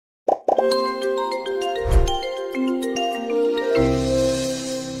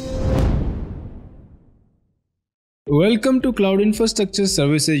Welcome to Cloud Infrastructure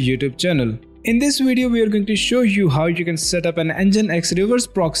Services YouTube channel. In this video, we are going to show you how you can set up an Nginx Reverse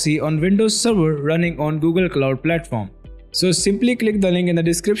Proxy on Windows Server running on Google Cloud Platform. So simply click the link in the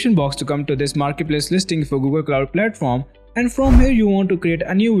description box to come to this marketplace listing for Google Cloud Platform, and from here you want to create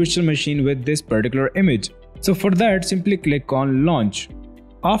a new virtual machine with this particular image. So for that, simply click on Launch.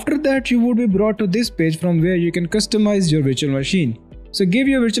 After that, you would be brought to this page from where you can customize your virtual machine. So give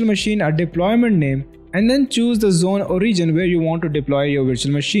your virtual machine a deployment name and then choose the zone or region where you want to deploy your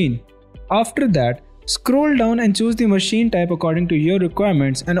virtual machine. After that, scroll down and choose the machine type according to your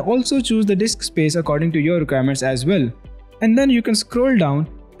requirements, and also choose the disk space according to your requirements as well. And then you can scroll down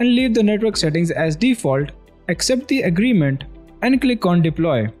and leave the network settings as default, accept the agreement and click on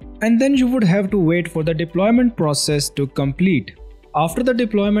deploy. And then you would have to wait for the deployment process to complete. After the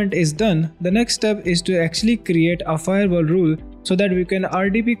deployment is done, the next step is to actually create a firewall rule so that we can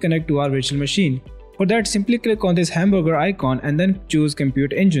RDP connect to our virtual machine. For that, simply click on this hamburger icon and then choose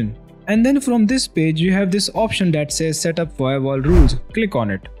Compute Engine. And then from this page, you have this option that says Setup Firewall Rules. Click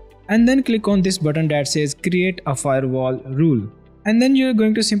on it. And then click on this button that says Create a Firewall Rule. And then you're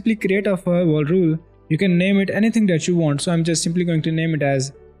going to simply create a firewall rule. You can name it anything that you want. So I'm just simply going to name it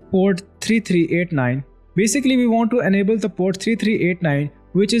as port 3389. Basically, we want to enable the port 3389,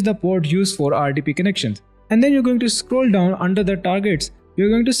 which is the port used for RDP connections. And then you're going to scroll down under the targets. You're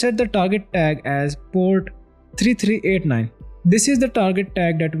going to set the target tag as port 3389. This is the target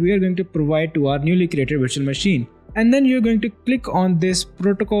tag that we are going to provide to our newly created virtual machine. And then you're going to click on this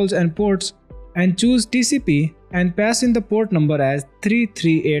protocols and ports and choose TCP and pass in the port number as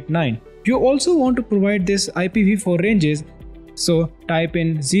 3389. You also want to provide this IPv4 ranges. So type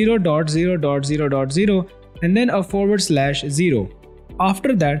in 0.0.0.0 and then a /0.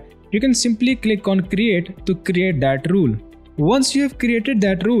 After that, you can simply click on Create to create that rule. Once you have created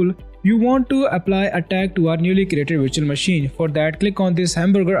that rule, you want to apply a tag to our newly created virtual machine. For that, click on this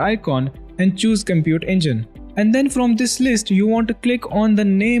hamburger icon and choose Compute Engine. And then from this list, you want to click on the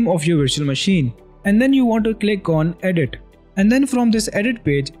name of your virtual machine. And then you want to click on Edit. And then from this edit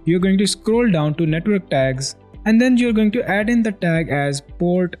page, you're going to scroll down to Network Tags. And then you're going to add in the tag as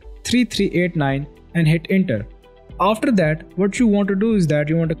port 3389 and hit enter. After that, what you want to do is that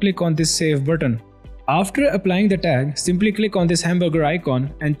you want to click on this Save button. After applying the tag, simply click on this hamburger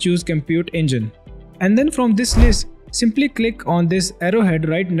icon and choose Compute Engine. And then from this list, simply click on this arrowhead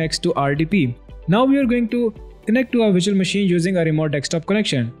right next to RDP. Now we are going to connect to our virtual machine using a remote desktop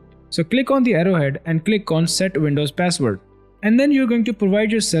connection. So click on the arrowhead and click on Set Windows Password. And then you're going to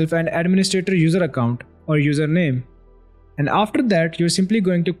provide yourself an administrator user account or username. And after that, you're simply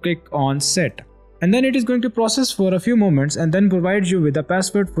going to click on Set. And then it is going to process for a few moments and then provide you with a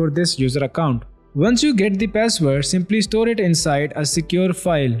password for this user account. Once you get the password, simply store it inside a secure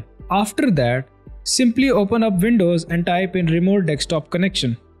file. After that, simply open up Windows and type in Remote Desktop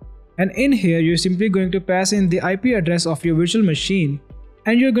Connection. And in here, you're simply going to pass in the IP address of your virtual machine.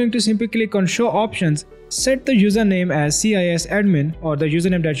 And you're going to simply click on Show Options, set the username as CISAdmin or the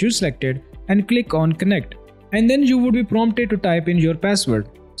username that you selected, and click on Connect. And then you would be prompted to type in your password.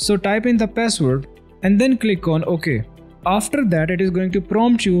 So type in the password and then click on OK. After that, it is going to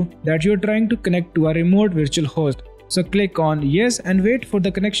prompt you that you are trying to connect to a remote virtual host. So click on Yes and wait for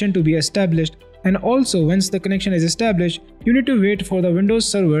the connection to be established. And also, once the connection is established, you need to wait for the Windows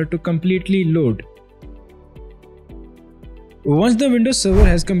Server to completely load. Once the Windows Server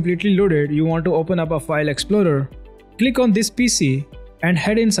has completely loaded, you want to open up a file explorer. Click on this PC and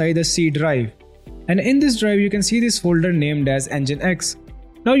head inside the C drive. And in this drive, you can see this folder named as Nginx.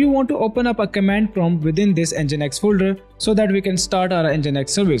 Now you want to open up a command prompt within this Nginx folder so that we can start our Nginx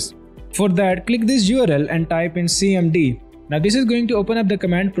service. For that, click this URL and type in cmd. Now this is going to open up the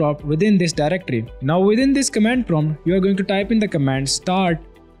command prompt within this directory. Now within this command prompt, you are going to type in the command start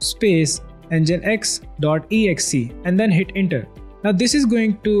space nginx.exe and then hit enter. Now this is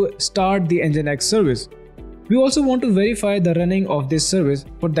going to start the Nginx service. We also want to verify the running of this service.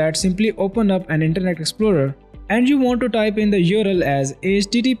 For that, simply open up an Internet Explorer. And you want to type in the URL as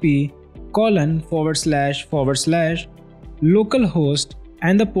http://localhost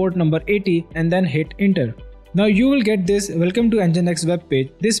and the port number 80 and then hit enter. Now you will get this Welcome to Nginx web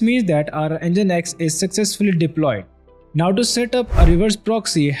page. This means that our Nginx is successfully deployed. Now to set up a reverse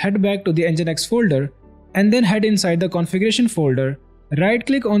proxy, head back to the Nginx folder and then head inside the configuration folder. Right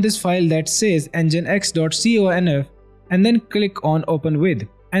click on this file that says nginx.conf and then click on Open With.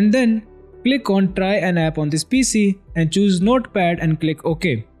 And then click on Try an app on this PC and choose Notepad and click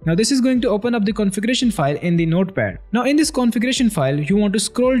OK. Now this is going to open up the configuration file in the notepad. Now in this configuration file, you want to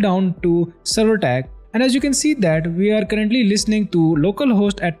scroll down to server tag, and as you can see that we are currently listening to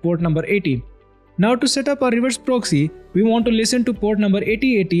localhost at port number 80. Now to set up a reverse proxy, we want to listen to port number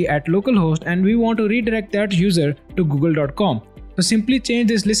 8080 at localhost and we want to redirect that user to google.com. So simply change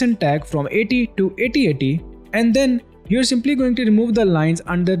this listen tag from 80 to 8080, and then you're simply going to remove the lines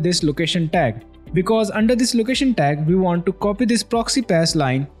under this location tag, because under this location tag we want to copy this proxy pass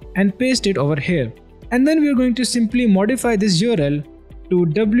line and paste it over here. And then we're going to simply modify this URL to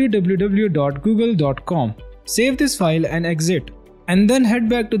www.google.com. Save this file and exit. And then head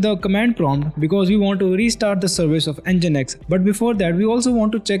back to the command prompt because we want to restart the service of Nginx. But before that, we also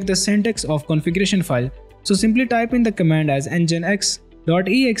want to check the syntax of configuration file. So simply type in the command as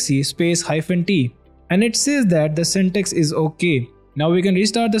nginx.exe space -t, and it says that the syntax is okay. Now we can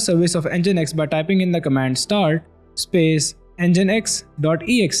restart the service of Nginx by typing in the command start space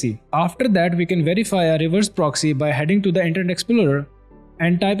nginx.exe. After that, we can verify a reverse proxy by heading to the Internet Explorer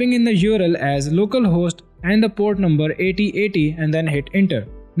and typing in the URL as localhost and the port number 8080 and then hit enter.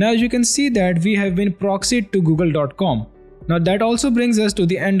 Now you can see that we have been proxied to google.com. Now that also brings us to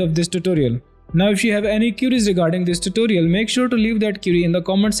the end of this tutorial. Now if you have any queries regarding this tutorial, make sure to leave that query in the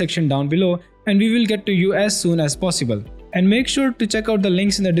comment section down below and we will get to you as soon as possible. And make sure to check out the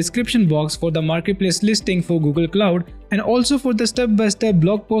links in the description box for the marketplace listing for Google Cloud and also for the step-by-step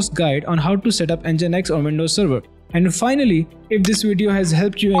blog post guide on how to set up Nginx on Windows Server. And finally, if this video has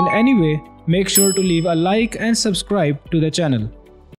helped you in any way, make sure to leave a like and subscribe to the channel.